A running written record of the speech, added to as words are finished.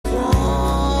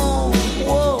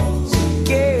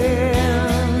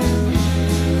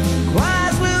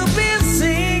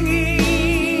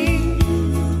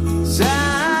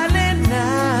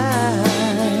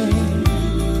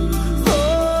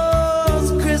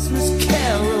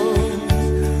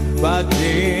by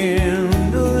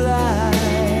candlelight.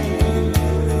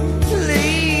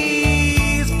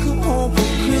 Please come home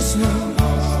for Christmas.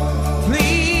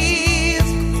 Please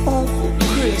come home for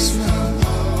Christmas.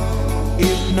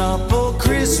 If not for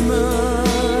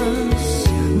Christmas,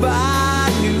 by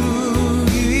New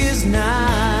Year's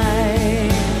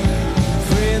night.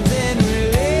 Friends and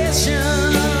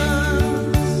relations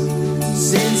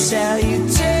send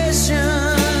salutations.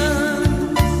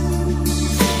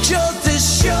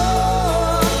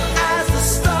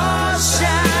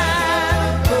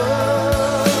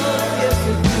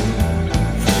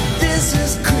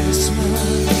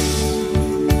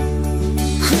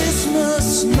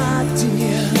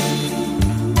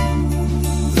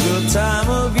 Time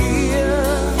of year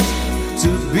to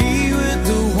be with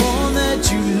the one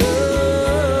that you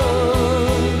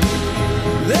love.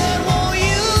 Then won't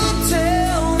you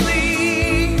tell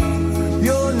me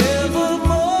you're never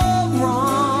more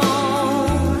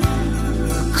wrong?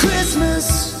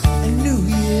 Christmas and New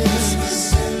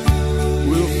Year's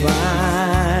will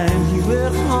find you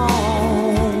at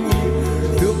home.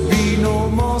 There'll be no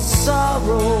more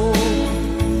sorrow.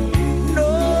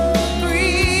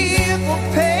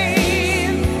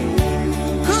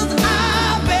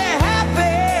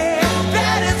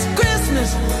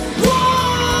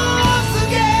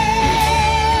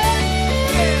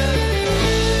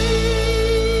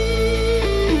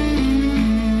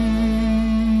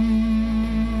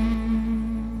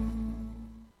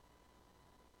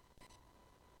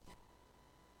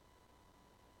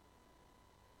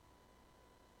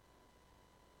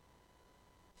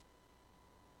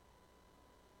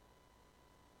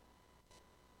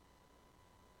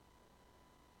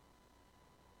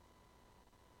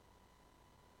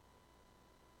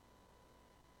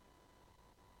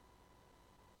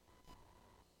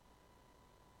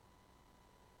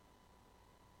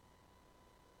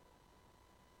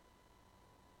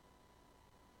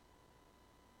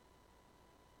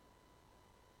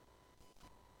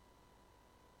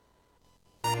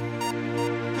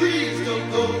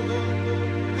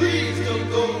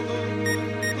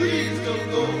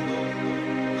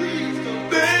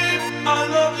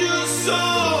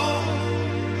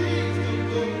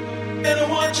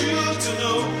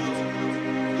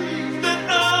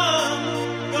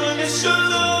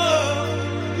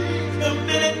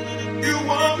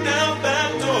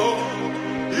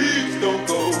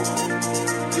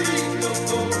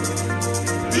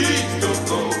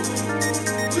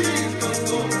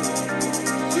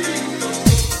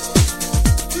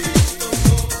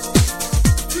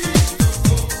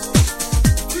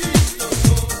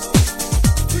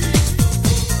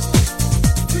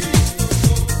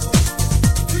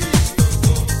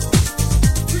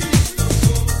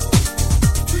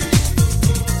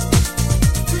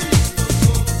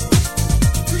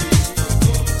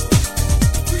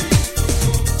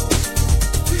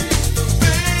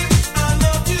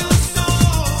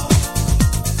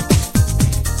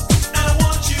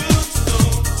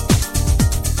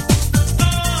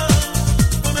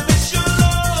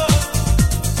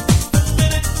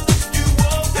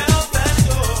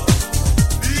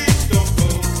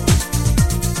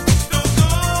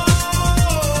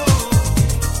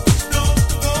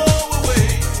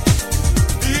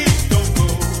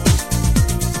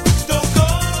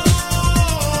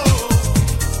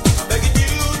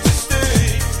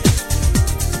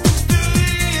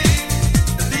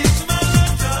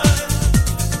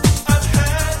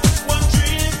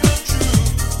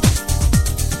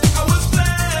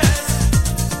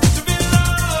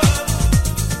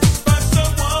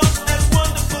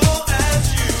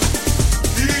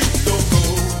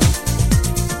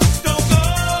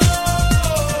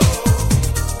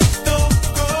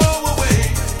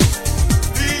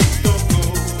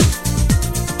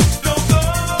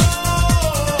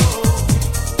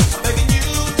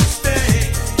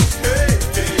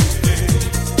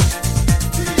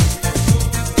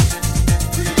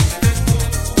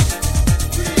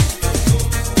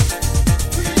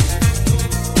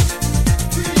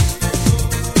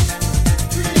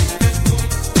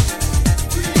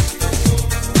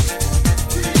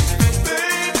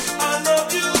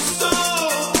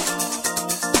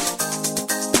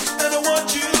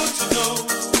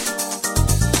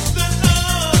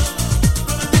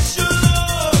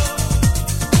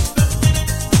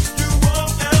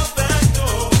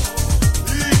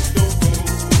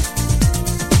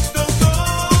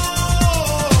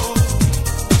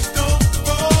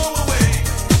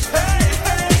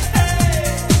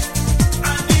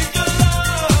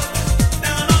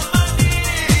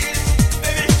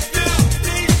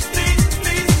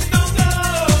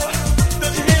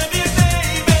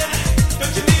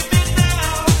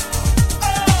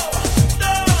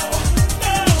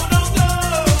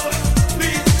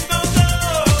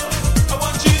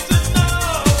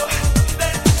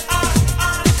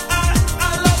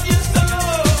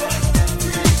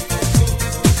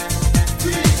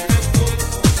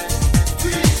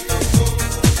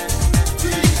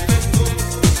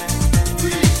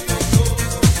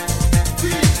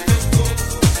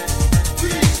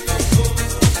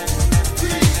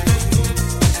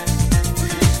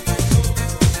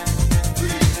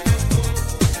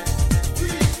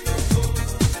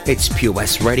 It's Pure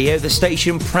West Radio, the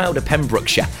station proud of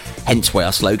Pembrokeshire. Hence why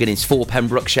our slogan is for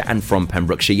Pembrokeshire and from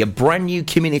Pembrokeshire, your brand new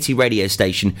community radio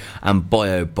station. And boy,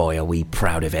 oh boy, are we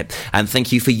proud of it. And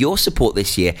thank you for your support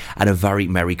this year and a very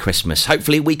Merry Christmas.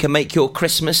 Hopefully we can make your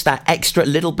Christmas that extra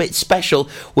little bit special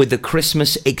with the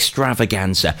Christmas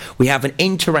extravaganza. We have an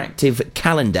interactive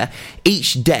calendar.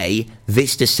 Each day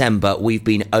this December, we've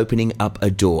been opening up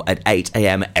a door at 8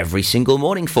 a.m. every single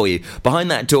morning for you. Behind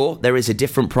that door, there is a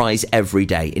different prize every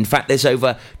day. In fact, there's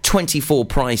over 24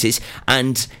 prizes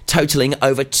and totalling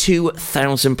over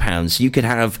 £2,000. You could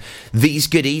have these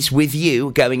goodies with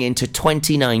you going into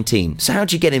 2019. So how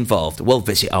do you get involved? Well,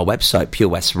 visit our website,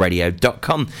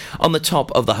 purewestradio.com. On the top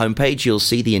of the homepage, you'll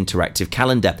see the interactive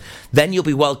calendar. Then you'll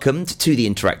be welcomed to the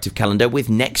interactive calendar with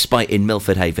Next Bite in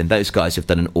Milford Haven. Those guys have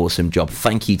done an awesome job.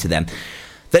 Thank you to them.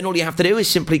 Then all you have to do is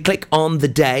simply click on the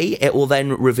day. It will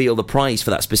then reveal the prize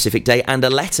for that specific day and a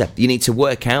letter. You need to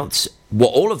work out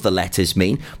what all of the letters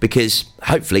mean, because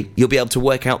hopefully you'll be able to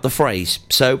work out the phrase.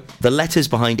 So the letters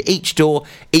behind each door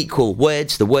equal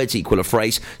words, the words equal a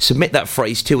phrase. Submit that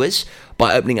phrase to us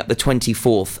by opening up the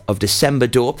 24th of December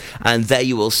door, and there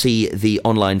you will see the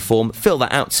online form. Fill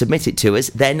that out, submit it to us.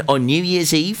 Then on New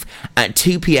Year's Eve at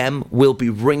 2 p.m, we'll be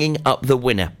ringing up the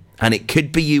winner. And it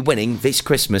could be you winning this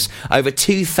Christmas. Over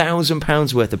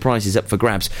 £2,000 worth of prizes up for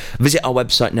grabs. Visit our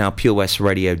website now,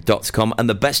 purewestradio.com, and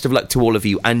the best of luck to all of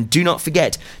you. And do not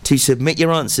forget to submit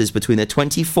your answers between the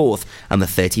 24th and the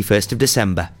 31st of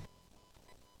December.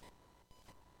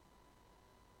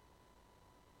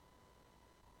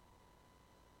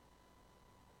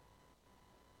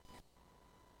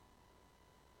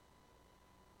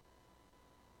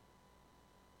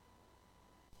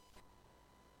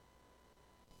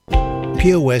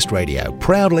 Pure West Radio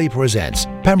proudly presents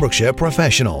Pembrokeshire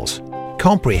Professionals.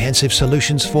 Comprehensive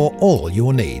solutions for all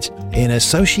your needs in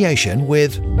association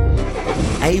with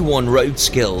A1 Road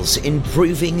Skills,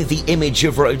 improving the image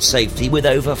of road safety with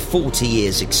over 40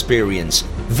 years experience.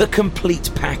 The complete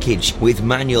package with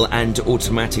manual and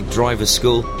automatic driver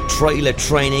school, trailer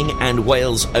training and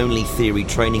Wales only theory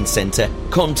training centre.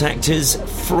 Contact us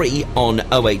free on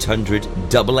 0800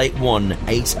 881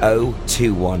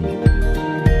 8021.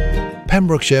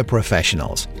 Pembrokeshire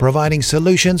Professionals, providing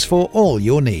solutions for all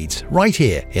your needs right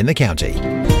here in the county.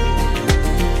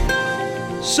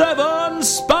 7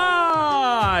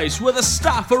 Spice, where the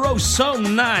staff are oh so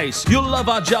nice. You'll love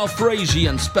our jalfrezi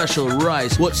and special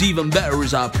rice. What's even better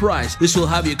is our price. This will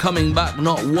have you coming back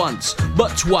not once,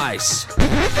 but twice.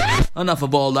 Enough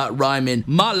of all that rhyming.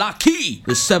 Malaki!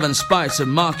 The 7 Spice of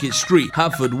Market Street,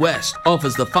 Haverfordwest,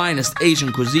 offers the finest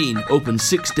Asian cuisine, open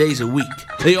 6 days a week.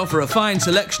 They offer a fine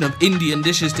selection of Indian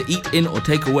dishes to eat in or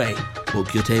take away.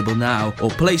 Book your table now or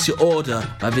place your order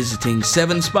by visiting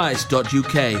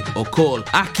 7spice.uk or call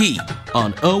Aki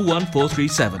on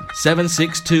 01437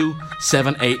 762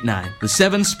 789. The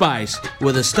 7 Spice,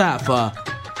 where the staff are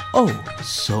oh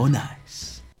so nice.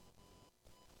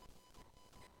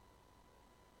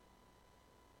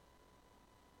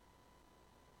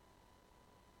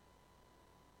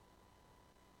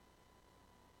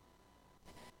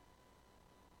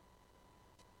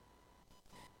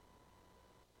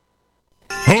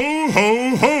 Ho,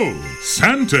 ho, ho!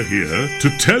 Santa here to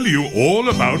tell you all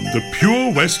about the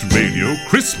Pure West Radio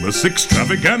Christmas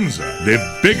Extravaganza, their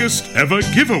biggest ever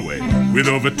giveaway, with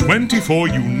over 24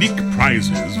 unique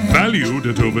prizes valued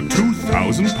at over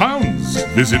 £2,000.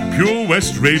 Visit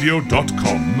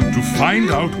purewestradio.com to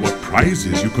find out what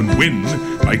prizes you can win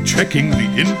by checking the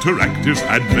interactive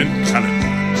Advent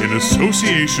calendar in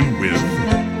association with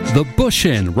The Bush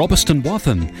Inn, Robertson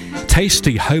Wathen.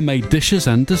 Tasty homemade dishes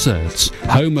and desserts.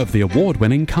 Home of the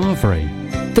award-winning carvery.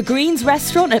 The Greens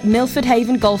Restaurant at Milford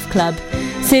Haven Golf Club.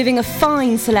 Serving a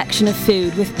fine selection of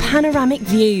food with panoramic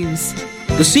views.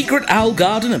 The Secret Owl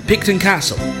Garden at Picton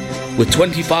Castle, with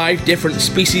 25 different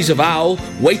species of owl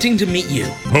waiting to meet you.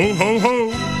 Ho, ho,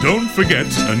 ho! Don't forget,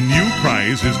 a new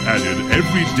prize is added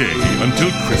every day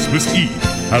until Christmas Eve.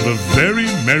 Have a very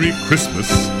Merry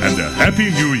Christmas and a Happy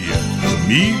New Year from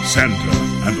me, Santa,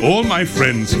 and all my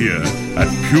friends here at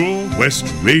Pure West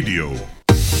Radio.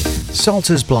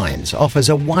 Salters Blinds offers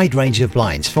a wide range of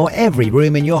blinds for every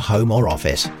room in your home or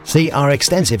office. See our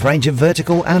extensive range of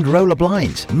vertical and roller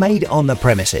blinds made on the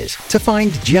premises to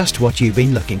find just what you've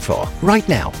been looking for. Right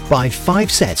now, buy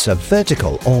 5 sets of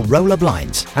vertical or roller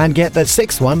blinds and get the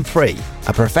 6th one free.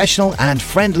 A professional and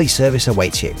friendly service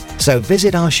awaits you. So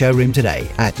visit our showroom today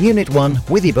at Unit 1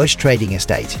 Withybush Trading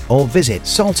Estate or visit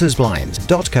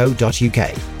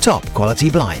saltersblinds.co.uk. Top quality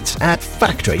blinds at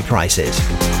factory prices.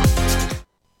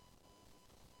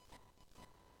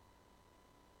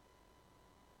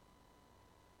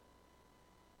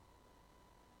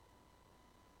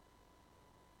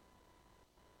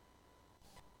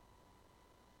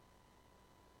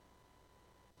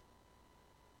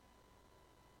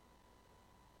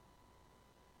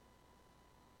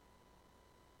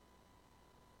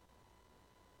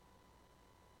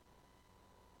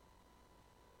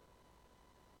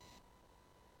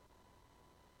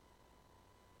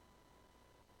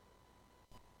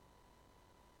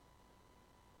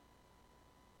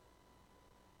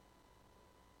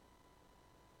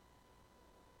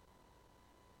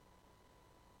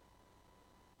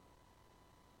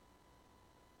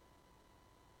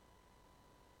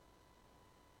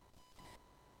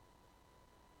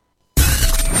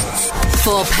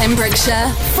 For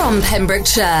Pembrokeshire, from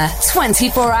Pembrokeshire,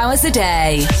 24 hours a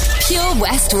day. Pure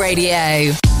West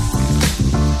Radio.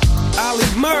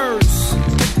 Ollie Murs,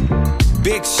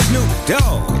 Big Snoop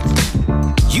Dogg.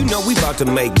 You know we about to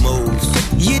make moves.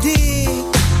 You dig?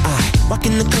 I walk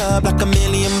in the club like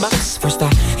 $1,000,000. First I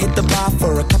hit the bar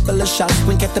for a couple of shots.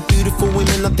 Wink at the beautiful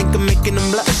women, I think I'm making them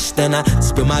blush. Then I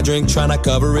spill my drink, tryna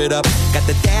cover it up. Got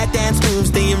the dad dance moves,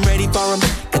 staying ready for them.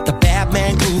 Got the bad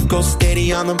man groove, go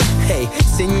steady on them. Hey,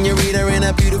 senorita in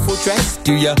a beautiful dress.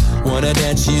 Do ya wanna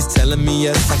dance? She's telling me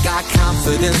yes. I got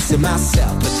confidence in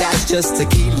myself, but that's just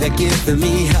tequila giving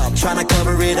me help. Tryna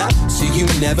cover it up so you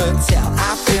never tell.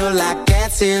 I feel like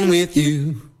dancing with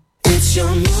you. It's your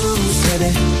moves,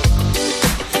 baby,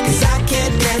 'cause I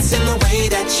can't dance in the way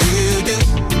that you do.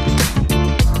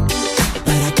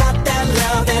 But I got that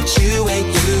love that you ain't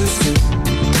used to.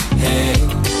 Hey,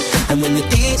 and when the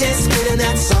DJ's spinning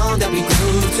that song that we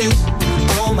grew to,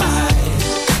 oh my,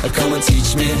 come and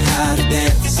teach me how to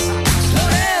dance. Slow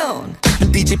down.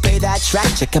 DJ play that track,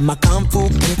 checking my kung fu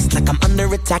kicks like I'm under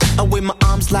attack. I wave my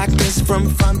arms like this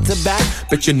from front to back.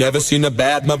 Bet you never seen a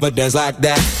bad mother dance like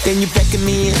that. Then you beckon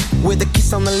me in with a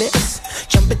kiss on the lips.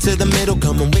 Jump into the middle,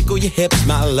 come and wiggle your hips.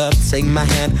 My love, take my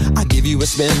hand, I'll give you a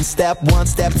spin. Step one,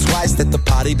 step twice, let the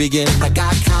party begin. I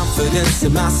got confidence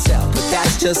in myself, but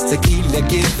that's just tequila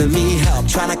giving me help.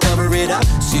 Trying to cover it up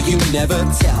so you never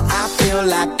tell. I feel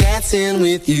like dancing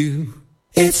with you.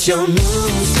 It's your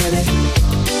moves, baby,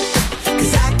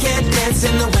 'cause I can't dance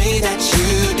in the way that you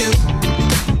do.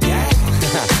 Yeah.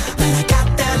 But I got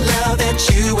that love that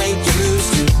you ain't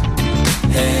used to.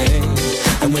 Hey,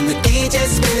 and when the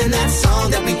DJ's spinning that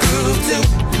song that we grew to,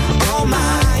 oh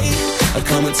my,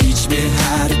 come and teach me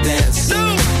how to dance.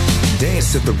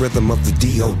 Dance to the rhythm of the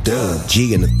D.O.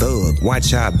 G and the thug.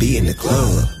 Watch how I be in the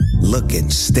club. Looking,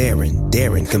 staring,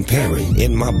 daring, comparing.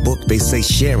 In my book they say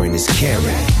sharing is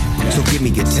caring. So give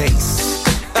me your taste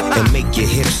and make your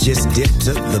hips just dip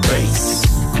to the bass.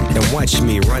 And watch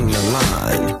me run the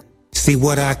line. See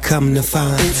what I come to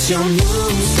find. It's your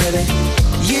moves, baby.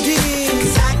 You dig?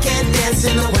 'Cause I can't dance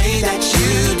in the way that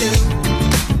you do.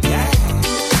 Yeah.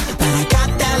 But I got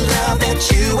that love that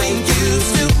you ain't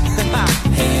used to.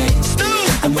 Hey.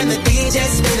 And when the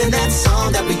DJ's spinning that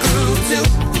song that we grew to,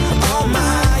 oh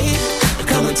my,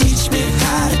 come and teach me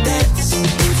how to dance.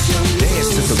 It's your dance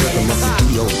to the rhythm of the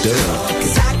D.O.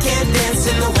 'Cause I can't dance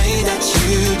in the way that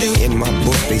you do. In my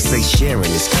book they say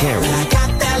sharing is caring. But I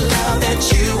got that love that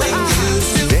you ain't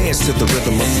used to. Dance to the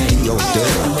rhythm of the D.O.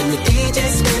 When the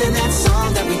DJ's spinning that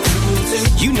song that we grew to,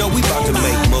 you know we about to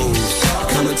make moves.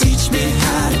 Come and teach me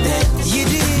how to dance. You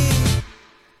did.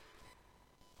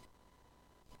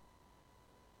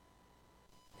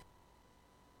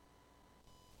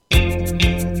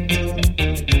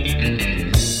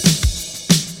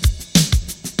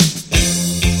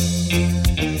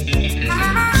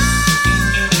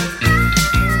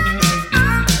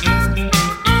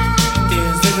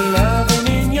 Is it loving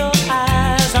in your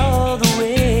eyes all the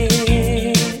way?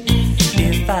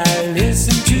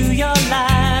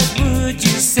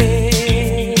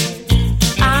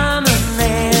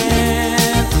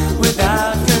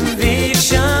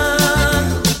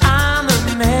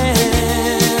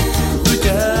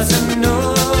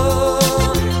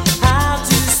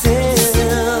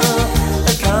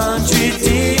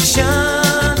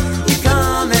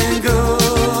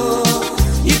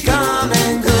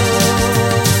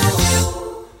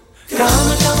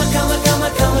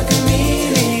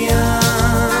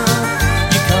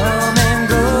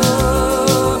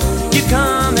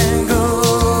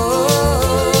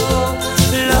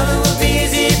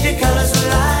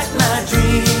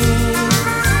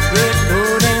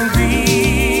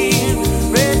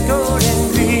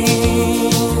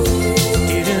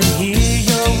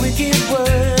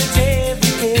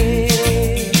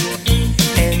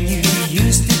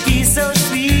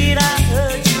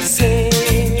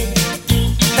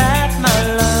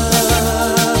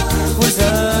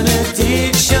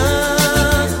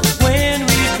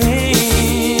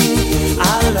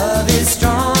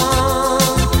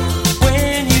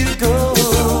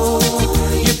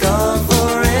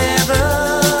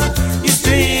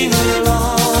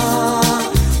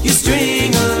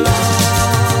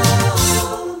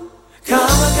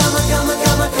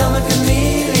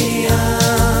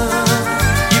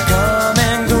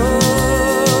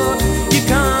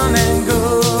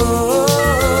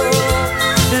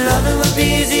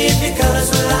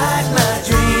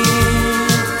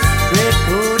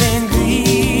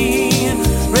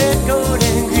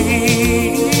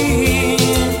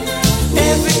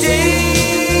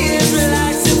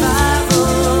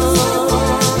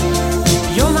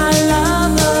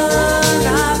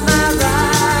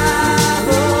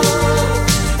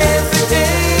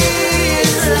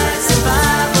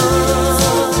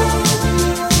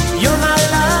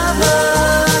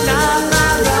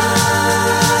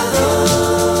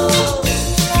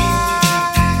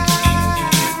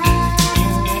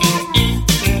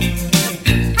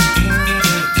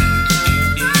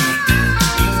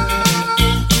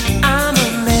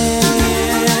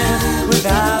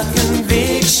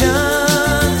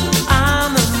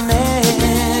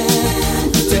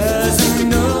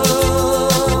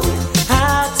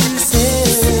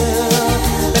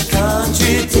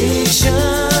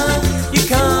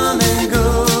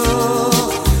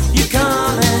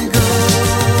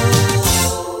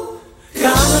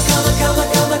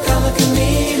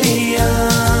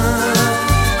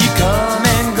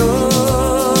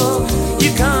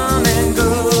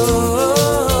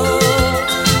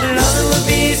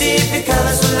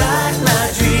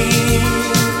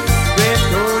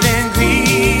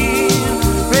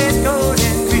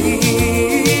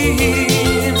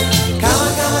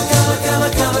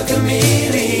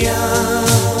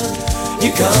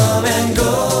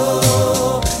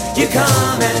 you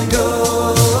come and go.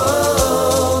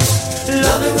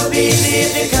 Loving will be easy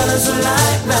if your colors are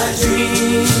like my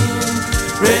dream.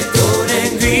 Red, gold,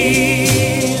 and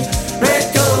green.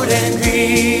 Red, gold, and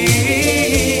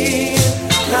green.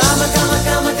 Come, come,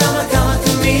 come, come, come,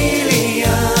 chameleon.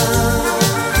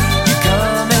 You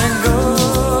come and go.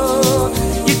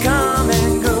 You come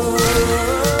and go.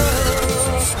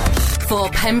 For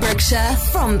Pembrokeshire,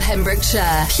 from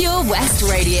Pembrokeshire, Pure West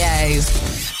Radio.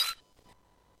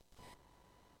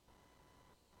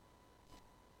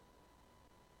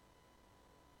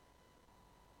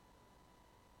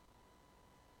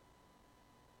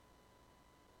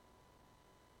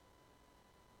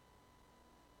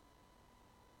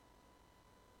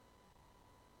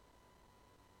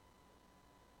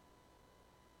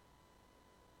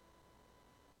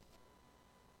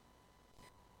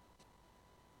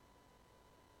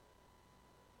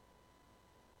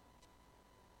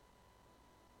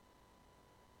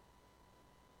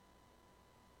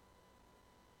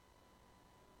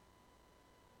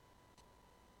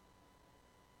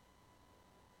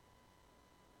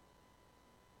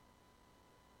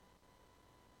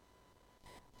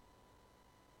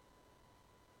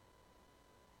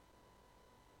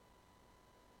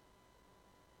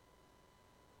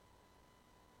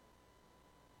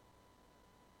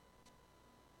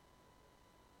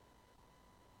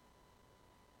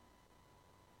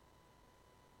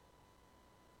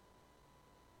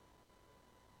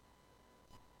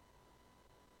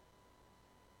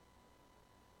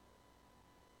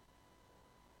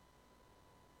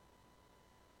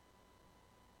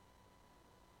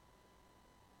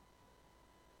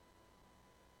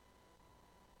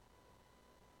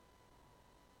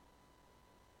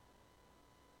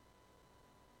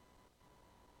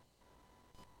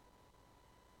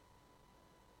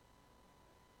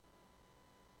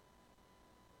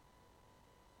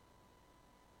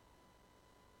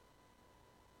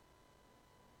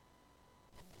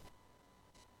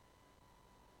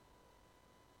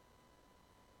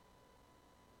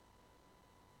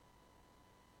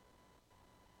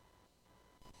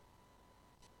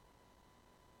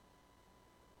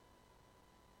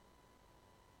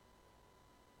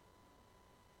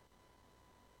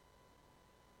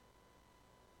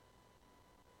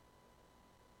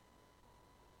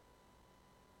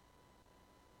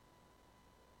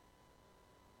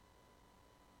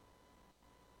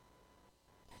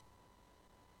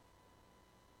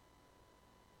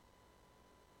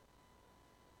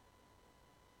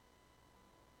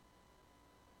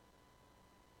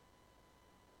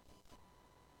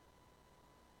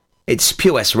 It's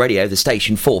Pure West Radio, the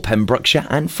station for Pembrokeshire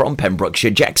and from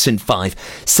Pembrokeshire. Jackson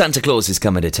 5, Santa Claus is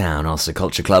coming to town, Ulster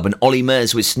Culture Club, and Ollie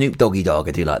Murs with Snoop Doggy Dogg.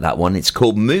 I do like that one. It's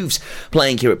called Moves,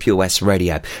 playing here at Pure West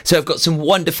Radio. So I've got some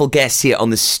wonderful guests here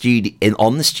in the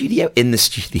studio.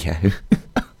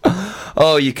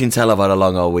 Oh, you can tell I've had a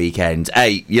long old weekend.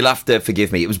 Hey, you'll have to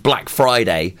forgive me. It was Black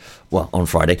Friday, well, on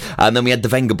Friday, and then we had the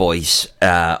Venga Boys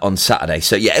on Saturday.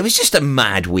 So, yeah, it was just a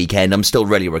mad weekend. I'm still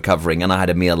really recovering, and I had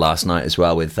a meal last night as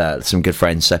well with some good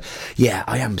friends. So, yeah,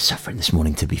 I am suffering this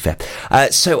morning, to be fair.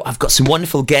 So, I've got some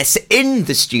wonderful guests in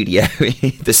the studio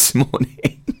this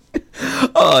morning.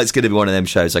 Oh, it's going to be one of them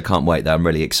shows. I can't wait, though. I'm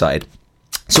really excited.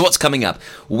 So, what's coming up?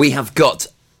 We have got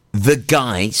the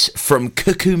guys from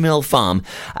Cuckoo Mill Farm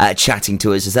chatting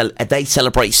to us as they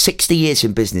celebrate 60 years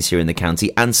in business here in the county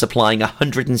and supplying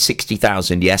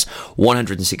 160,000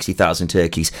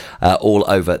 turkeys all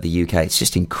over the UK. It's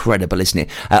just incredible, isn't it?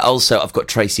 Also, I've got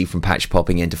Tracy from Patch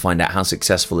popping in to find out how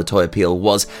successful the toy appeal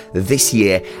was this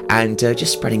year and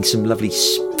just spreading some lovely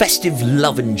festive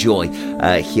love and joy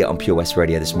here on Pure West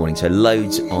Radio this morning. So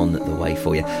loads on the way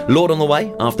for you. Lord on the way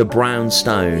after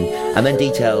Brownstone, and then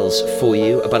details for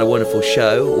you about a wonderful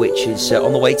show which is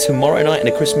on the way tomorrow night and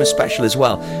a Christmas special as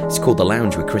well. It's called The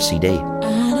Lounge with Chrissy D.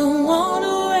 I don't want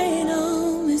to rain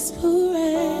on this parade,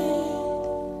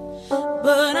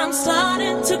 but I'm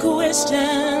starting to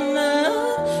question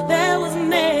that was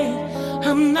made.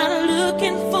 I'm not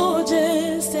looking for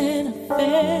just an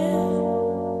affair.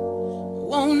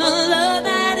 Want a love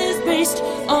that is based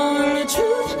on the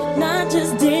truth, not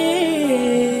just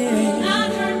dare.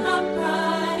 Not hurt my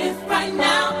pride if right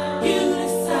now you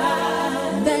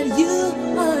that you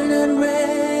are not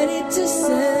ready to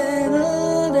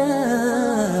settle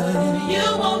down. You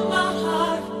want my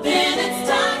heart, then it's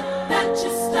time that you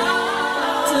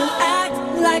start to act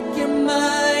like you're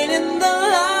mine in the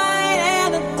light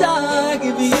and the dark.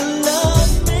 If you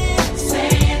love me, say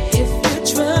it. If you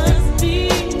trust me,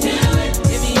 do it.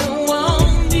 If you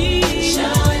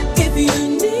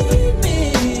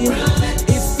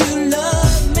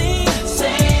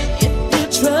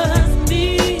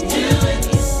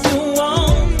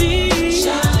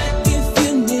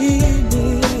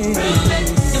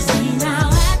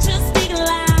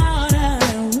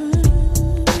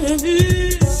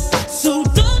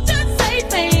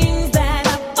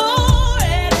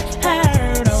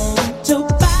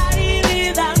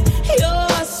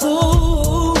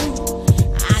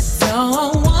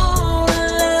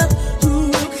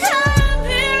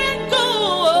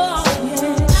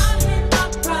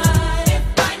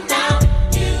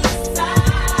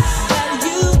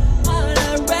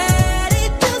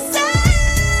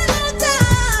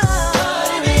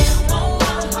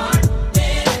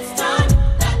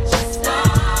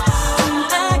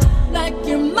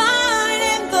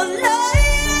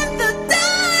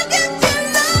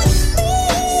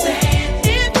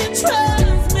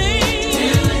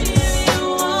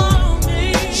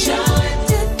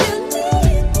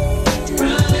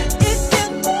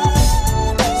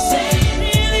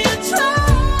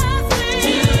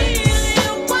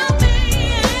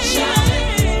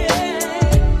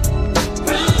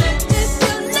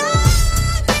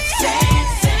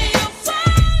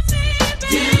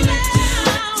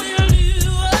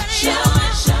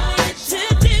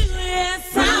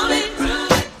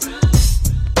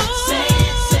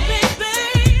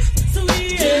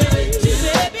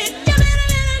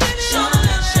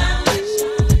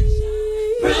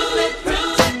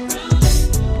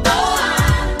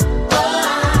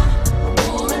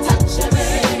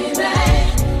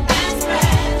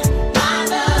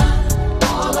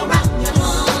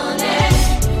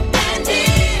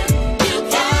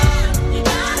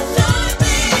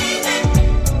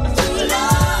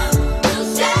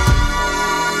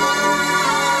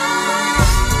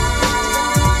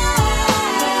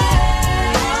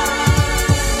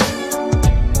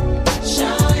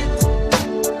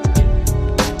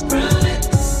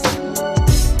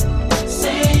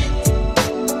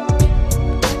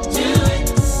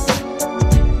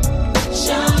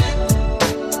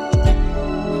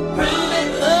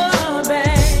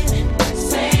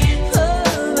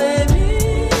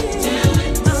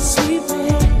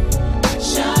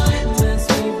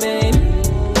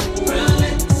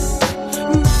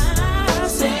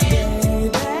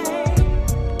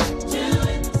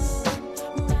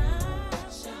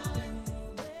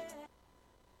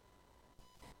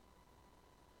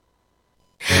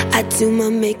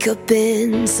makeup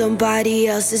in somebody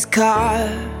else's car.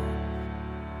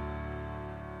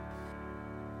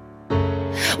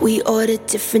 We ordered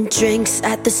different drinks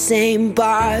at the same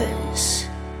bars.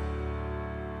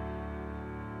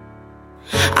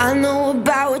 I know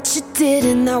about what you did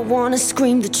and I wanna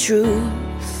scream the truth.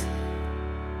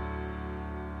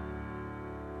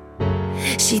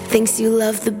 She thinks you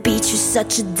love the beach, you're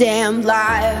such a damn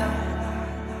liar.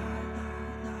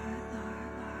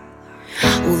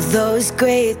 Well, those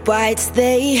great whites,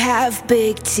 they have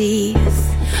big teeth.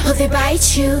 Oh, they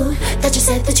bite you. Thought you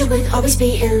said that you would always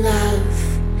be in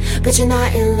love, but you're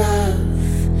not in love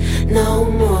no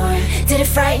more. Did it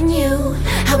frighten you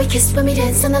how we kissed when we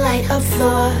danced on the light up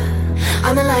floor?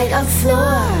 On the light up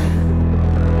floor.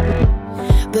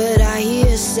 But I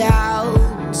hear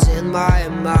sounds in my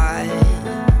mind,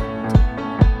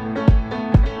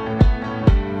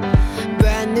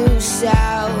 brand new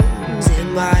sounds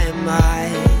in my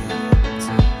mind.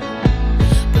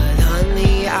 But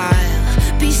honey,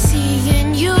 I'll be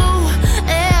seeing you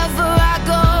wherever I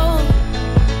go.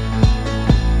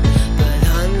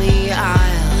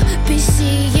 I'll be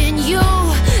seeing you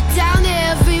down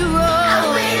every road.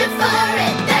 I'm waiting for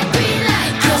it, that green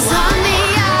light. 'Cause honey,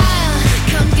 I'll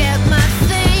come get my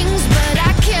things, but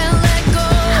I can't let go.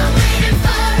 I'm waiting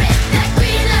for it, that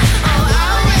green light. Oh,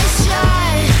 I wish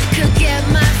I could get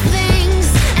my things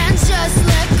and just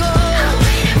let go. I'm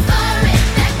waiting for it,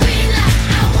 that green light.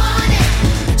 I want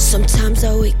it. Sometimes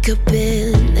I wake up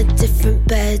in a different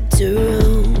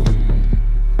bedroom.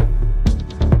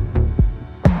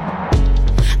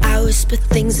 Whisper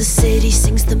things, the city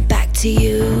sings them back to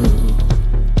you.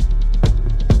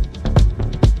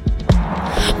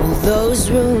 Well, those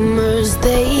rumors,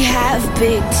 they have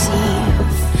big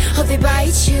teeth. Oh, they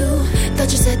bite you.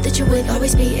 Thought you said that you would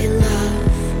always be in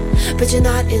love, but you're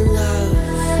not in love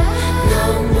no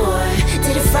more.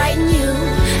 Did it frighten you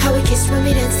how we kissed when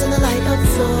we danced on the light up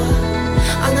floor?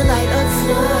 On the light up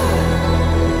floor.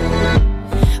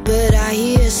 But I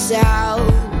hear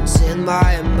sounds in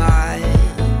my mind,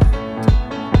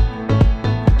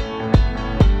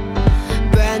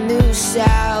 new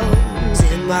sounds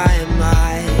in my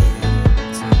mind.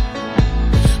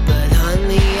 But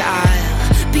honey,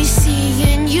 I'll be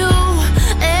seeing you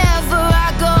wherever I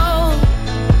go.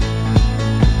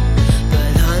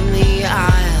 But honey,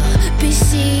 I'll be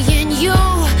seeing you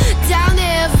down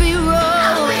every road.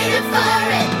 I'm waiting for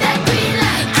it, that green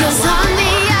light. 'Cause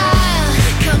honey, I'll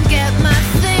come get my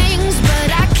things, but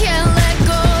I can't let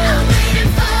go. I'm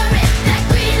waiting for it, that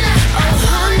green light. Oh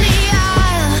honey,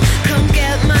 I'll come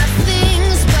get my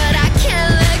things, but I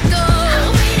can't let go.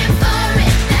 I'm waiting for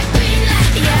it, that green light.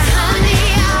 Yeah, honey,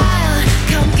 I'll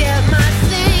come get my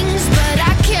things, but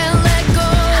I can't let go.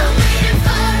 I'm waiting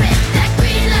for it, that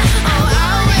green light. Oh,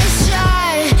 I wish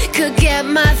I could get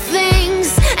my things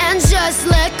and just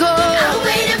let go. I'm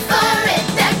waiting for it,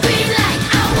 that green light.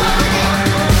 I want it.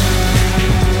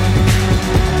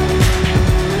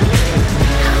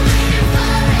 I'm waiting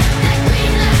for it, that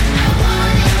green light. I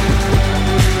want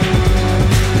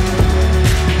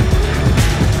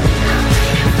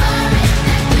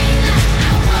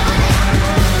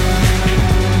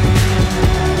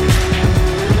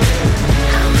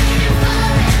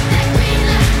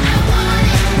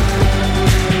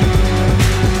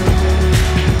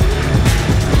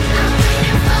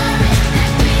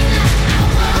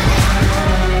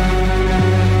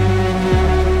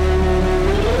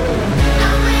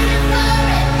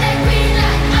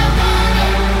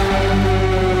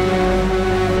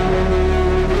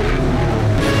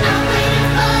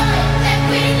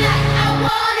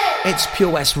it. It's Pure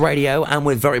West Radio, and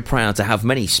we're very proud to have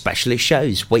many specialist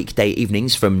shows weekday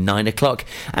evenings from 9 o'clock,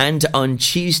 and on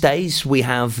Tuesdays we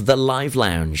have the Live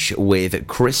Lounge with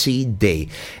Chrissy D.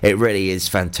 It really is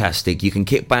fantastic. You can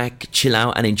kick back, chill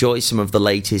out and enjoy some of the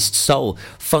latest soul,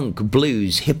 funk,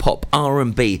 blues, hip-hop,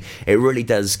 R&B. It really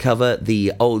does cover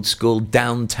the old school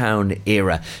downtown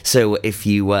era. So if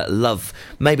you love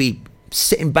maybe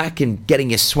sitting back and getting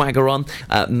your swagger on,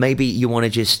 maybe you want to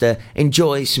just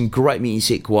enjoy some great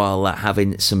music while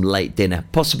having some late dinner.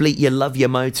 Possibly you love your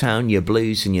Motown, your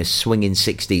blues and your swinging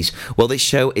 60s. Well, this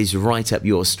show is right up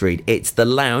your street. It's The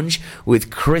Lounge with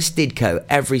Chris Didko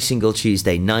every single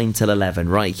Tuesday 9 till 11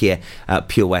 right here at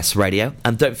Pure West Radio.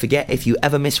 And don't forget, if you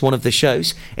ever miss one of the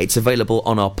shows, it's available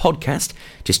on our podcast.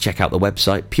 Just check out the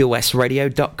website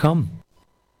purewestradio.com.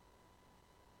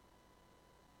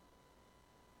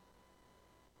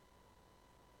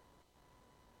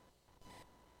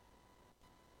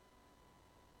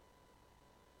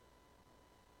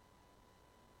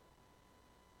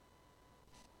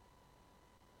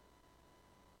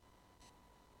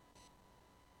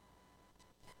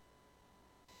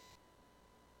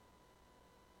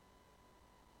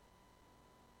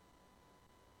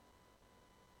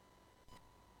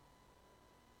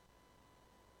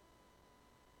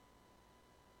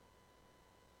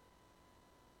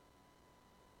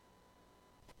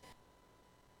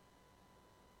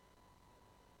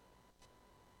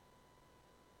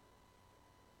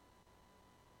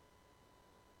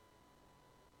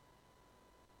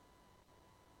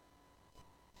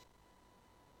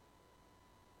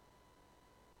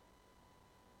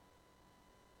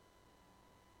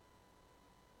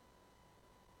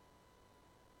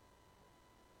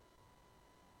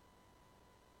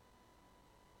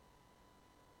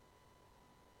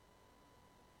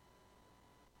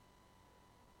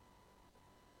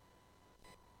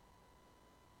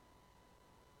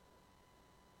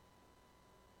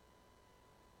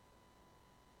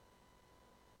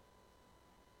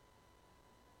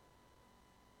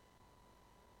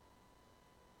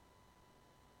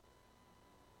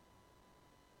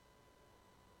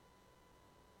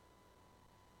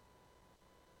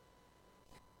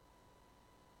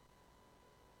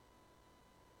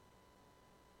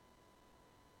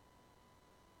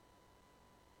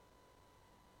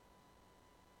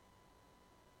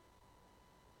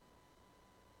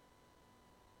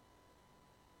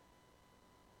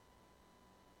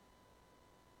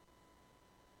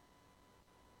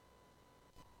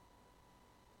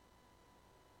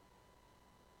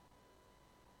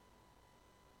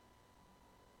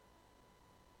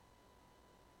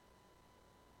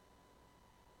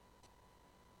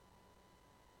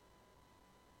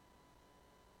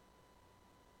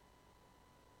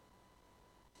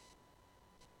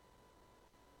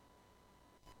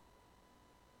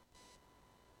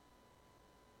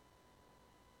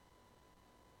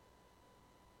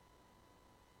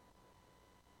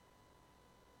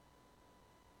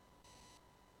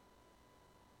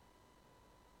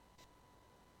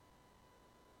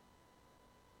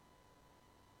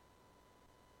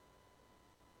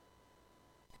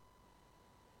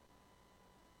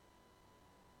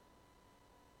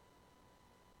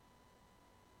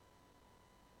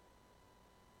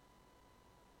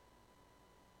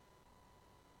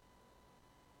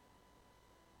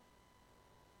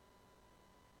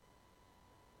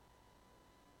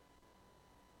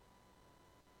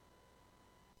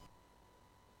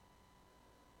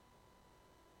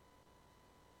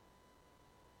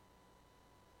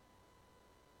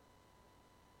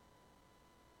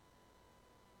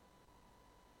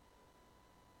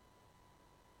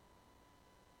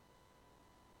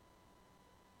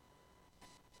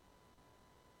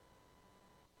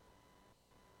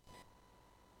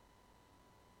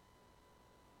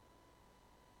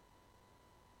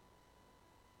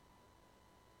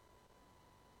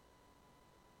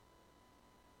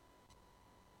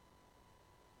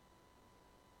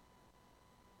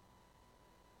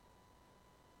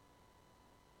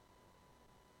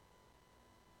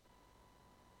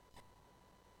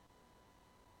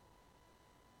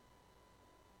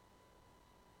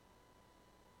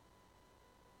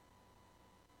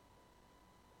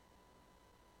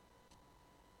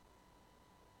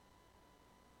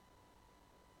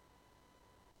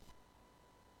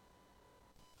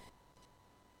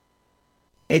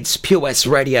 It's Pure West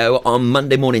Radio on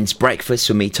Monday morning's breakfast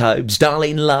with me, Tobes,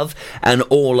 Darlene Love, and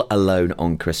All Alone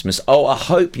on Christmas. Oh, I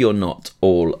hope you're not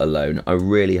all alone. I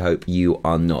really hope you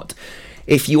are not.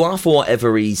 If you are, for whatever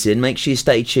reason, make sure you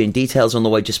stay tuned. Details on the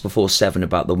way just before 7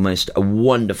 about the most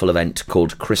wonderful event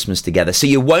called Christmas Together. So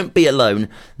you won't be alone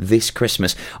this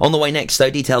Christmas. On the way next, though,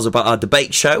 details about our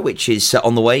debate show, which is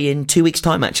on the way in 2 weeks'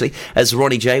 time, actually, as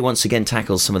Ronnie J once again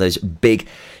tackles some of those big,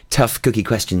 tough cookie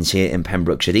questions here in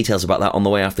Pembrokeshire. Details about that on the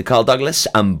way after Carl Douglas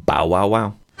and Bow Wow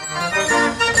Wow.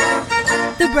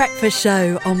 The Breakfast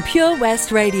Show on Pure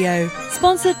West Radio,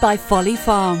 sponsored by Folly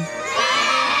Farm.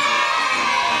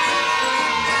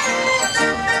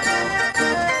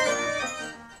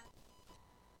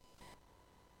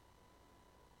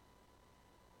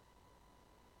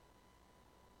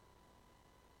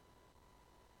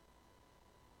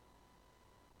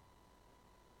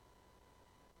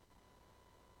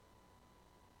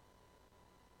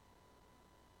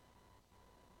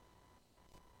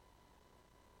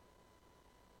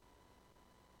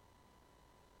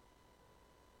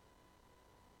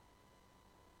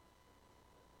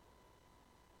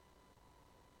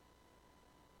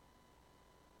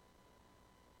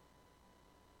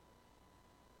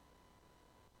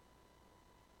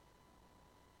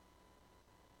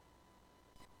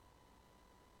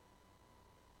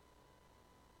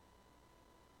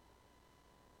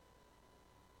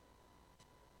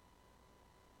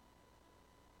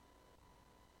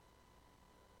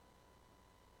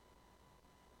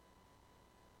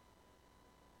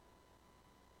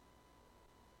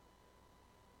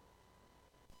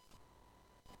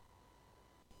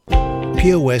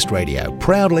 Pure West Radio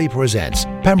proudly presents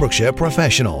Pembrokeshire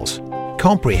Professionals.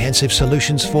 Comprehensive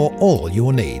solutions for all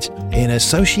your needs in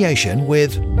association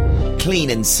with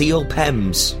Clean and Seal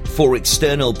PEMS for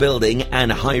external building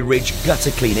and high ridge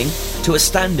gutter cleaning to a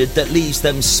standard that leaves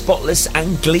them spotless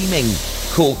and gleaming.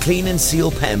 Call Clean and Seal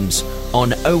PEMS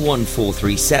on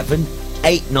 01437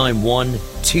 891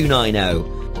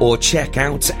 290 or check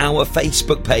out our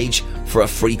Facebook page for a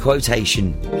free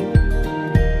quotation.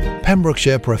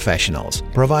 Pembrokeshire Professionals,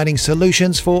 providing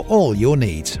solutions for all your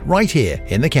needs right here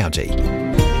in the county.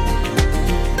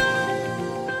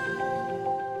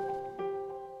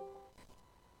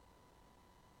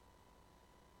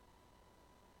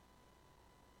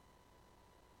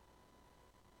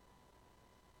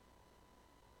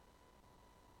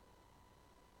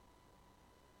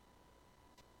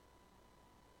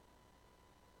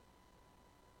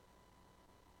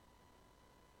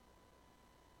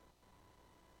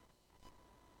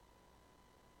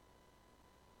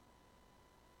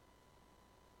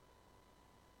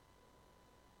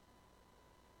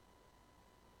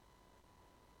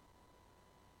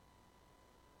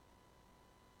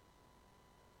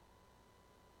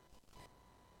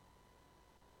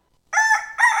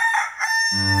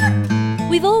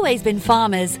 We've always been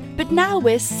farmers, but now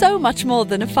we're so much more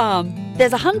than a farm.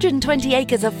 There's 120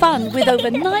 acres of fun with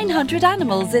over 900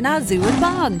 animals in our zoo and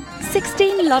barn,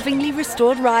 16 lovingly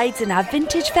restored rides in our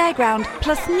vintage fairground,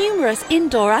 plus numerous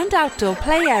indoor and outdoor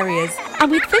play areas. And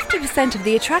with 50% of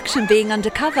the attraction being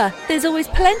undercover, there's always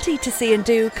plenty to see and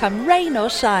do come rain or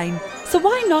shine. So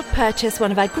why not purchase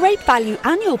one of our great value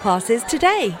annual passes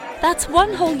today? That's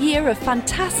one whole year of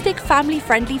fantastic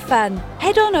family-friendly fun.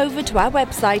 Head on over to our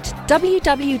website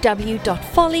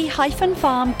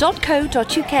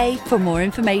www.folly-farm.co.uk for more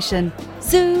information.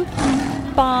 Zoo,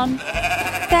 barn,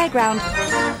 fairground,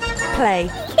 play.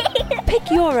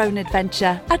 Pick your own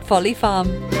adventure at Folly Farm.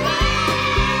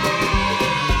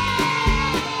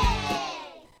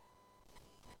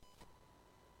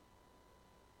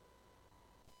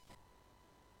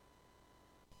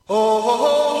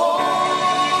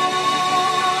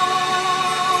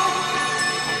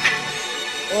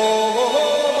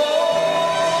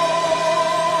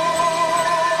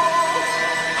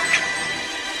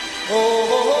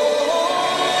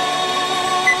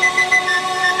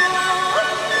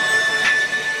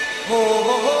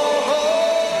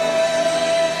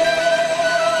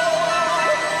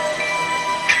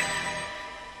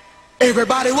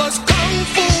 Everybody was kung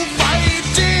fu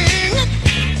fighting.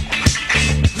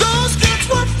 Those kids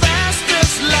were fast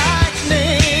as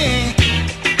lightning.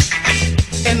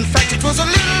 In fact, it was a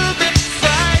little bit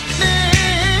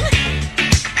frightening,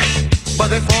 but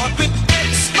they fought with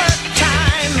expert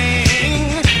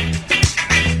timing.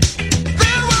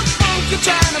 There were funky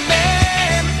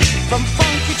Chinamen from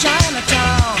funky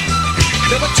Chinatown.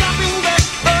 They were chopping them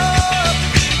up,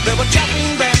 they were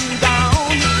chopping them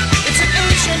down. It's an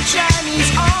ancient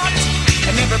Chinese art,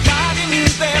 and everybody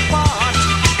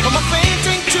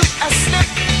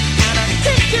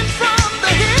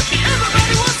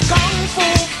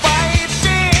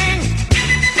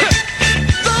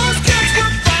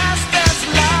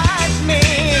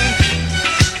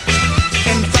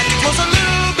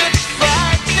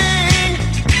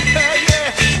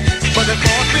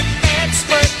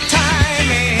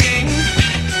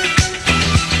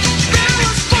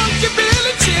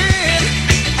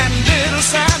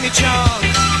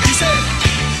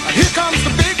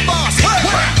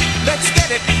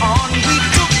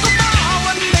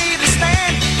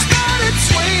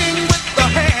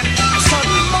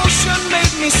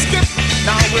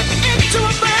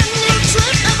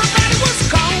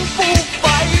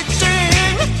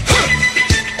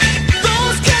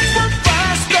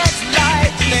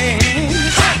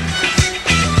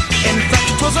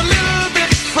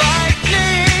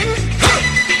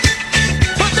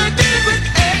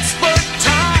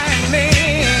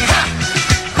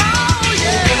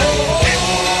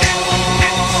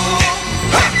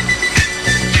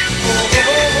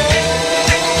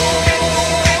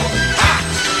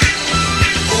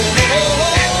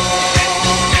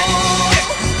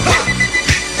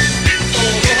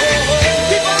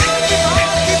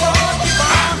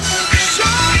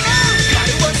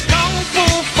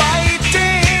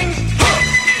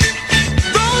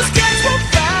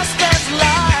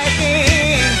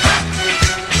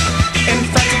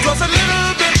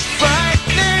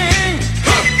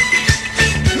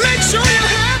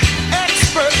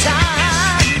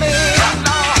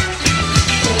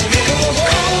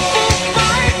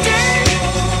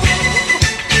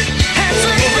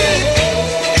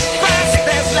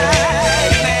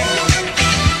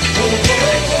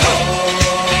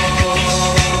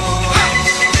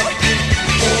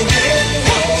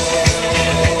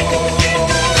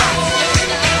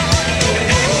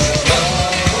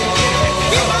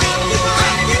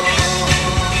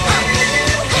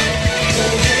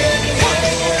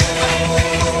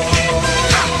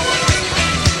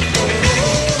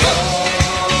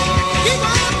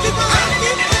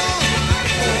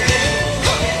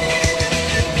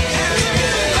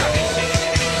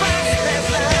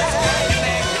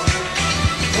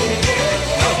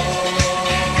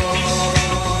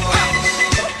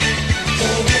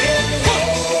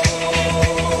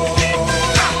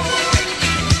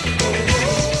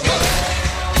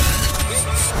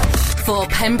For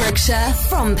Pembrokeshire,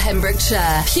 from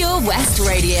Pembrokeshire, Pure West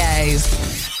Radio.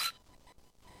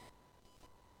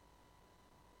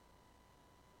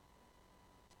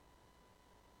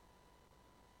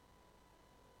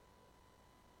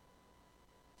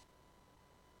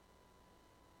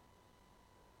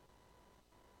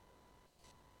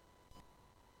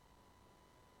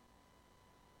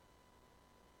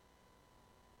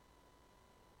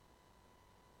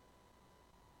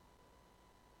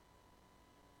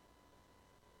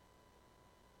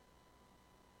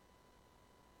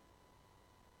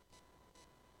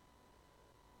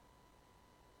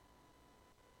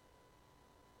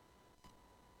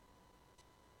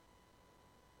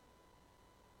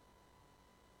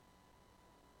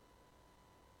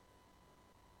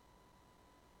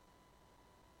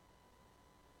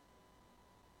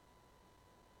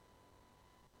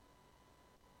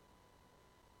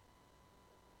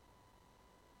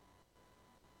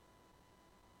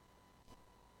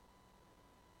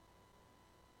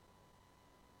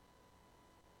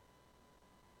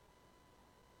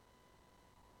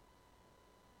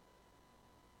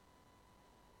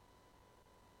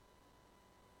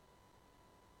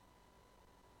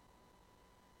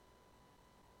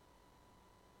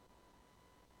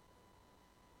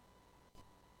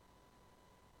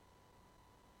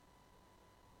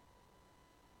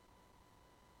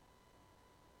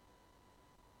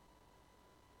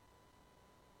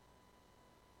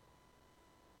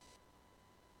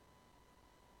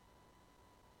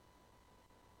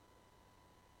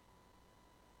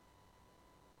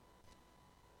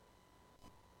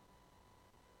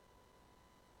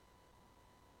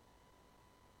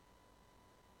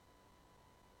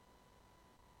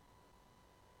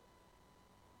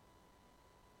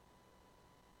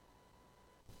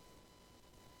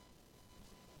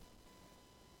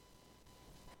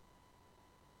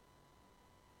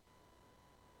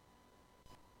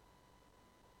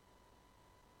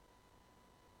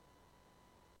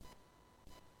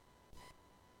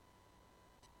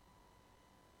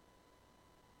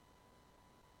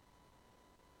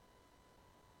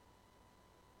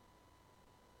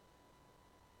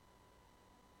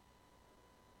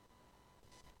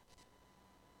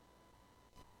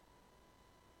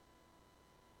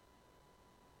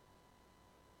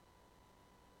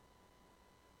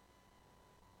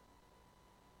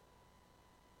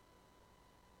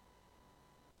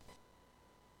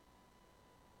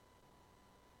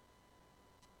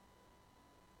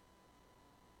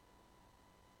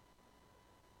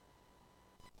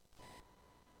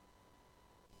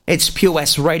 It's Pure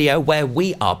West Radio, where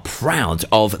we are proud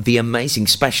of the amazing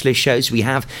specialist shows we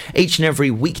have each and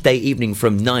every weekday evening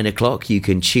from 9 o'clock. You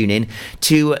can tune in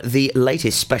to the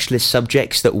latest specialist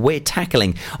subjects that we're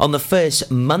tackling. On the first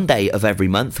Monday of every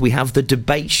month, we have the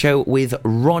debate show with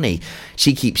Ronnie.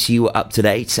 She keeps you up to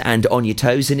date and on your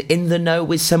toes and in the know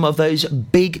with some of those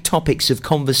big topics of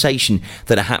conversation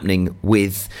that are happening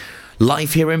with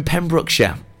life here in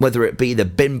Pembrokeshire, whether it be the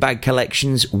bin bag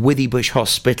collections, Withybush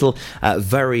Hospital,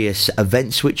 various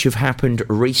events which have happened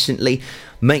recently.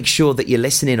 Make sure that you're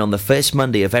listening on the first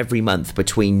Monday of every month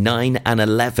between 9 and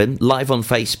 11, live on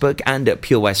Facebook and at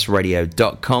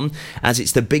purewestradio.com, as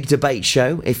it's the big debate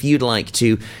show. If you'd like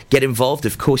to get involved,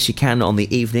 of course you can on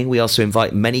the evening. We also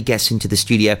invite many guests into the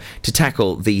studio to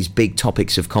tackle these big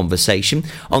topics of conversation.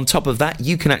 On top of that,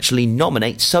 you can actually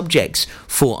nominate subjects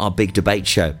for our big debate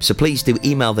show. So please do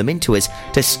email them into us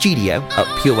to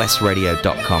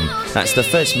studio@purewestradio.com. That's the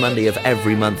first Monday of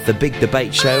every month, the big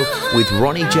debate show with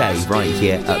Ronnie J right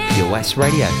here at Pure West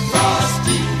Radio.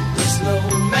 Frosty the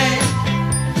snowman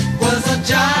was a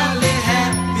jolly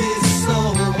happy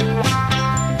soul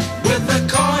with a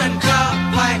corn cob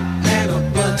pipe and a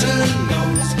button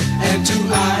nose and two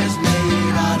eyes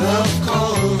made out of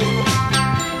coal.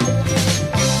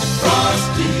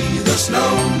 Frosty the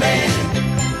snowman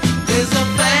is a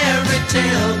fairy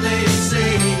tale, they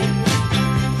say.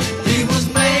 He was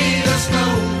made of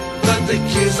snow, but the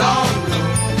kids all know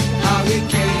how he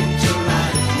came to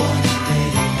life one day.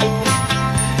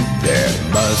 There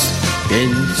must have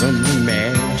been some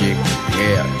magic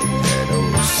here that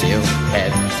old silk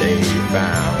hat they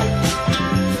found.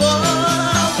 For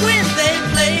when they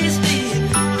placed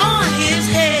it on his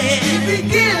head, he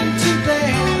began to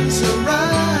dance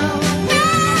around.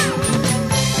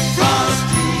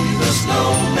 Frosty the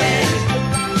snowman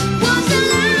was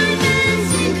alive as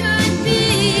he could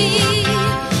be,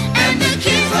 and the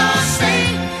kids all say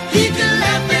he could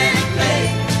laugh and play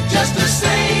just the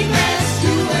same as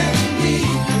you and me.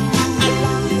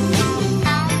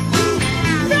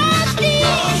 Frosty,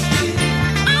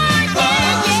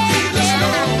 Frosty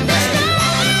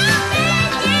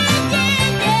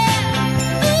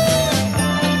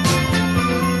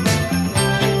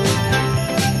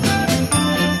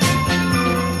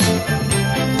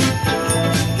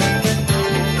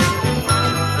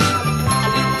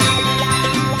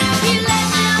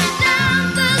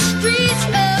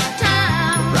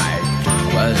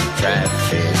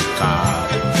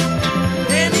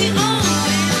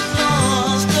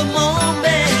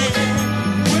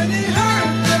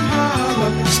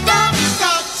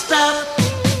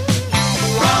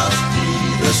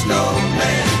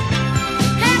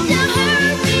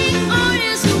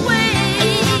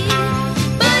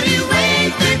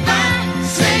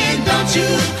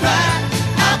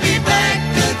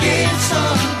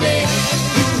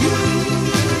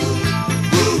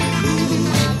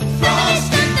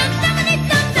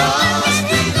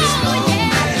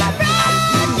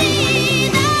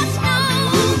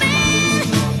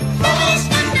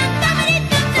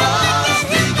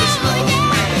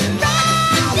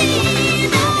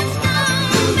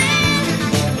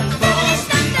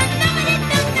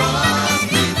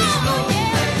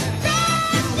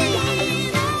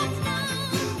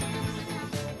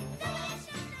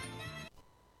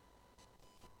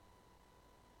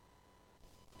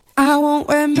won't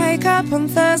wear makeup on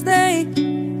Thursday.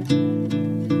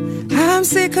 I'm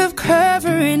sick of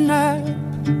covering up.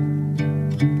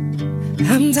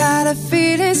 I'm tired of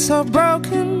feeling so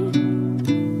broken.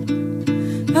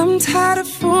 I'm tired of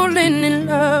falling in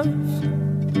love.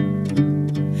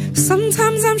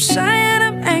 Sometimes I'm shy and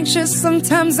I'm anxious.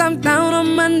 Sometimes I'm down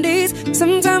on my knees.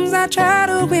 Sometimes I try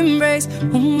to embrace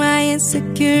all my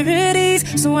insecurities.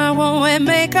 So I won't wear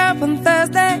makeup on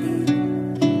Thursday,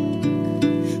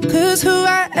 'cause who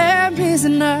I am is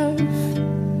enough.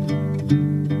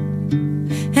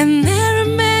 And there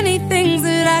are many things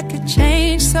that I could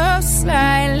change so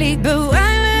slightly, but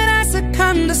why would I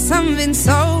succumb to something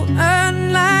so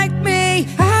unlike me?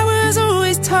 I was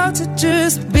always taught to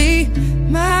just be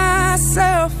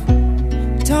myself.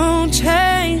 Don't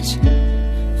change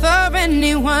for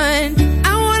anyone.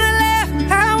 I wanna laugh,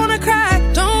 I wanna cry.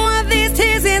 Don't want these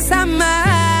tears inside my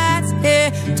eyes, yeah.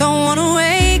 Don't wanna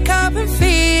wake up and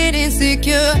feel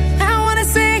insecure. I wanna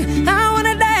sing, I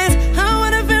wanna dance, I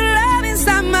wanna feel love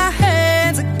inside my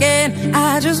hands again.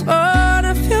 I just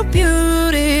wanna feel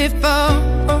beautiful.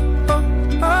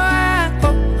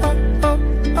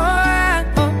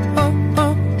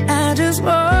 I just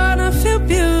wanna feel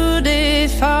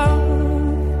beautiful.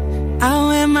 I'll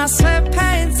wear my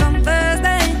sweatpants on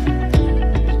Thursday,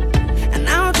 and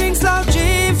I'll drink slow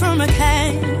gin from a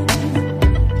can.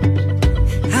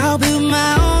 I'll build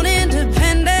my own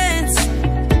independence.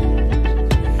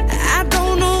 I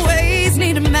don't always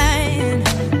need a man.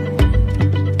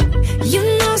 You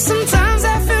know, sometimes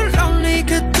I feel lonely,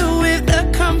 could do with the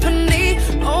company.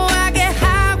 Oh, I get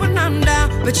high when I'm down,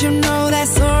 but you know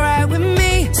that's alright with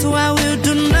me. So I will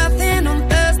do nothing on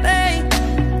Thursday.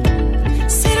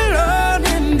 Sit alone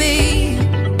and be.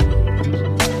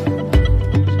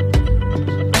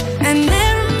 And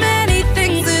there are many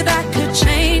things that I could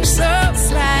change so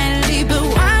slightly, but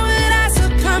why would I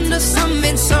succumb to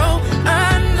something so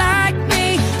unlike me?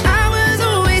 I was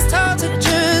always taught to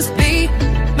just be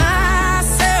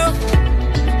myself.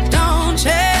 Don't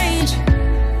change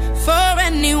for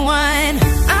anyone.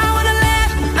 I wanna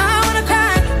laugh, I wanna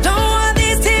cry. Don't want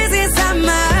these tears inside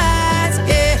my eyes,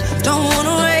 yeah. Don't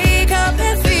wanna wake up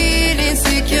and feel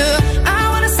insecure. I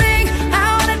wanna sing, I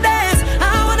wanna dance,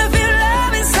 I wanna feel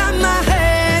love inside my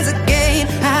hands again.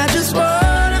 I just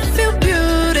wanna feel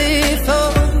beautiful.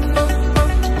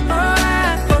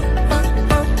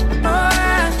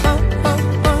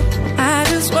 I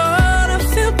just wanna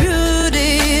feel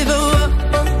beautiful.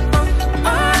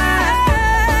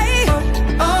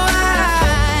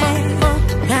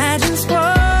 I just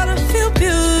wanna feel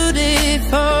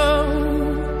beautiful.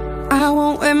 I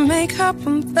won't wear makeup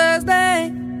on Thursday,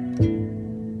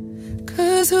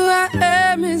 'cause who I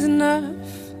am is enough.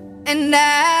 And I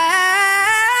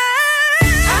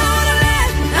wanna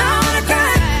laugh, I wanna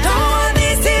cry. Don't want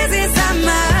these tears inside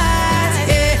my eyes,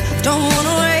 yeah. Don't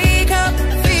wanna wake up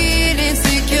and feel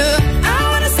insecure. I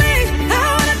wanna sing, I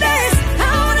wanna dance,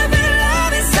 I wanna feel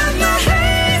love inside my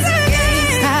hands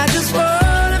again. I just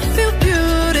wanna feel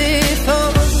beautiful.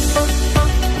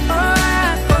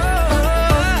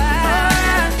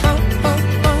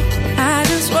 I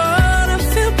just wanna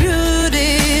feel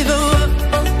beautiful.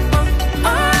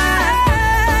 I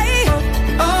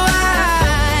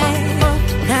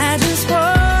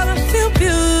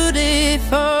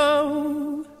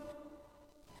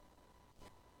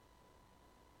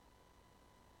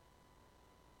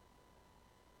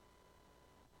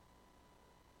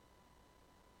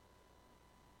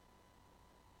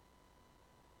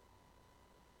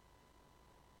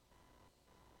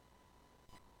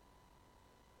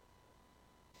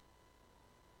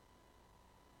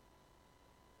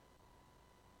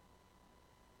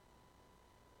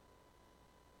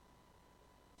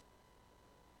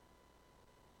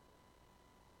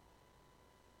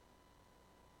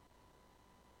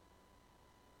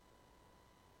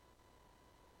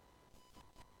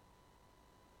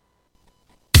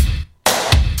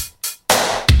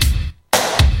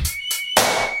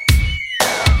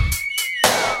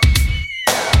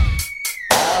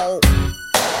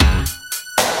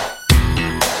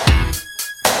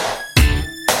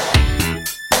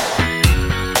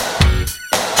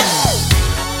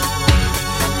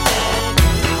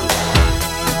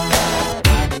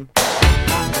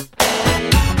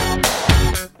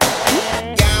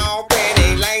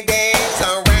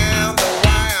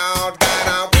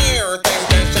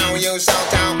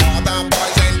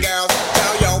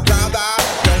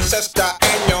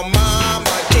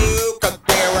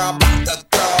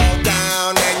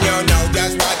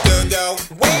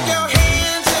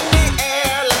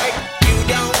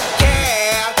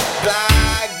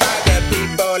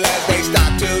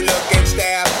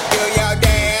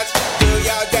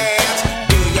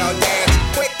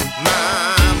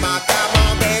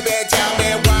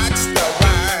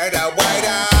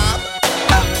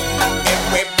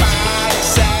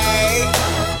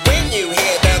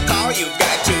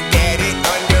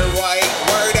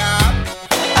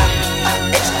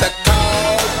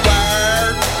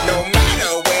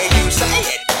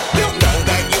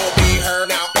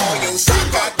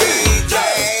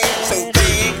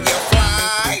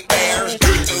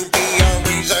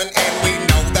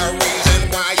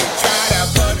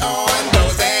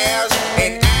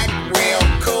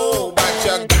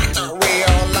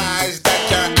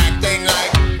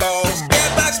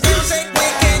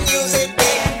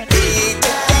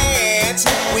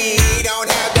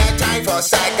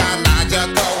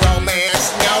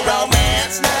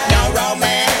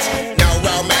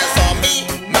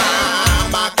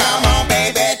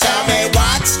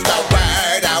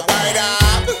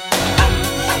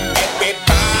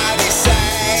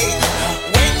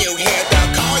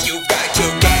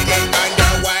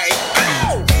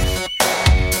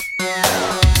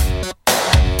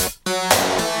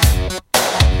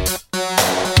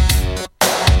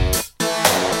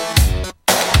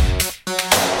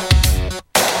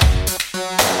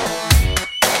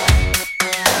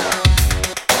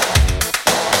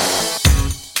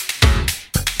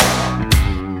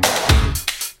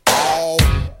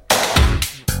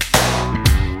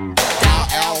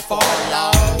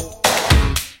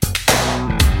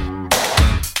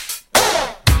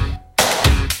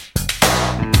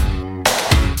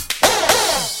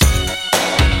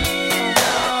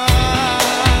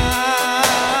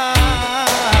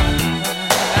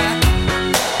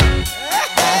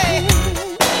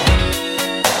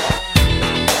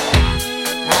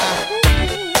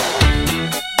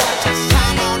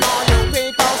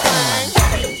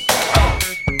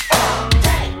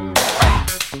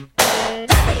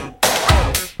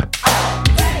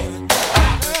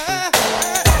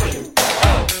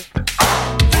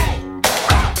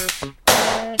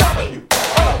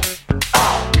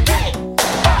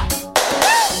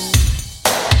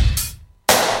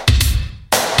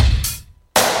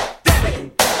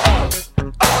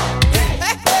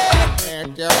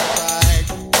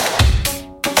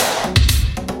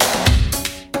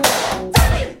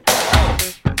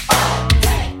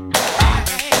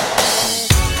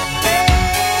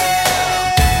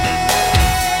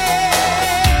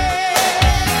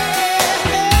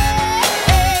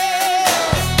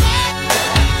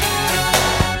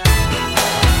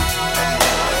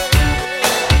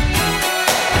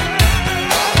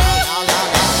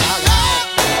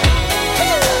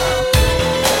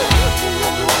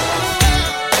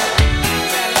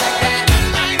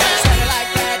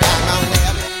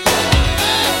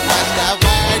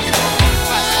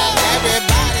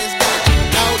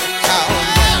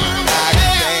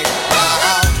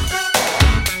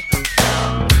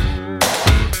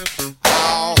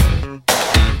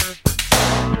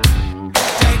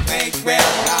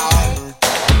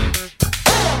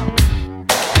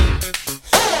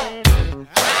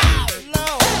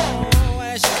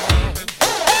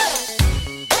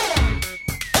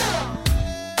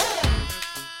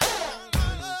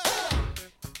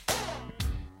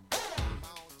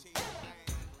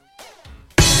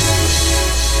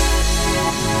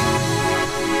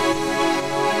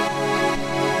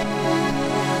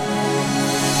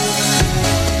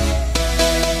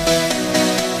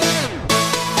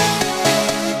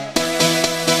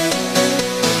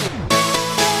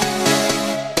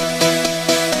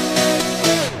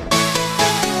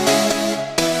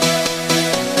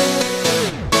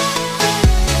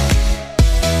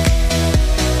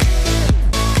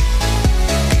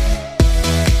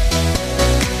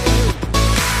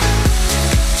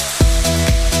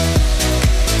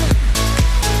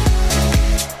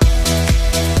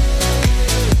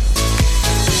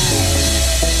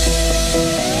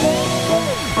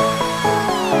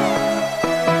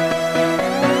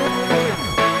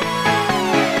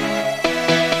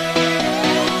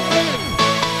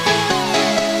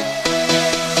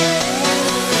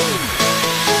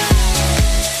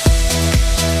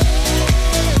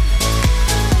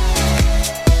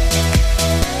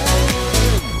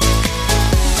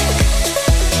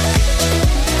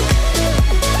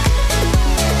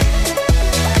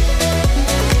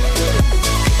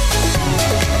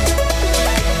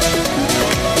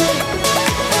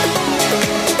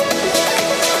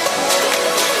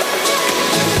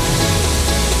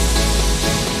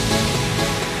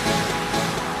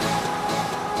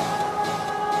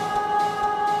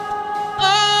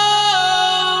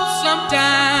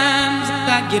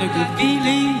good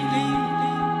feeling,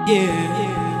 yeah.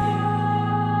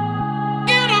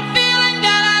 Get a feeling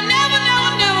that I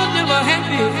never had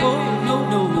before. No,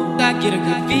 I get a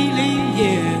good feeling,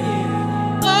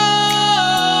 yeah.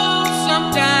 Oh,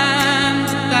 sometimes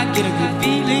I get a good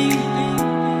feeling,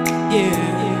 yeah.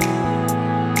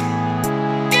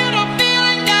 Get a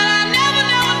feeling that I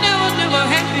never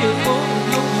had before.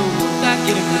 No, I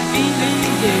get a good feeling,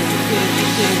 yeah.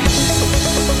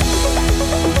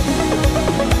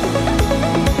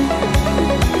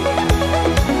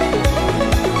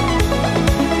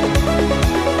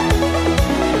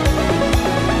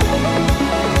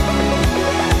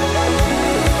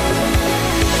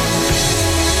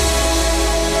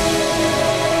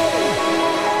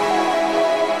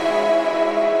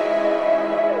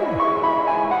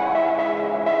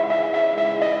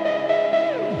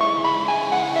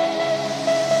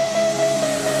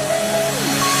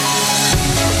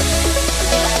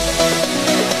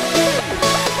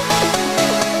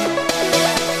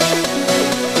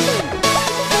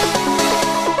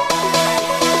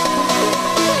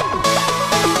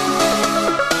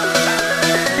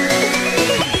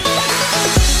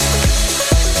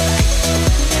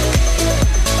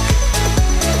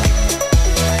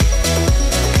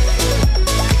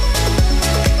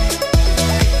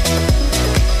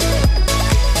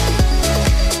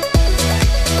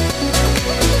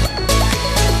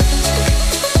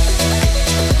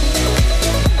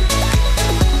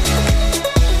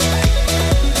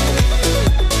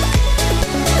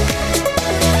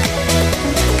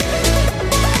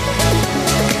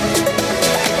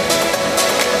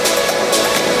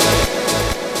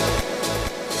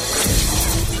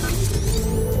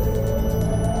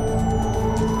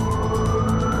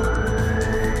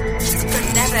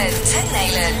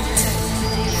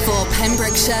 For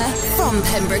Pembrokeshire, from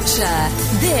Pembrokeshire,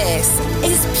 this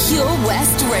is Pure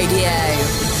West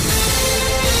Radio.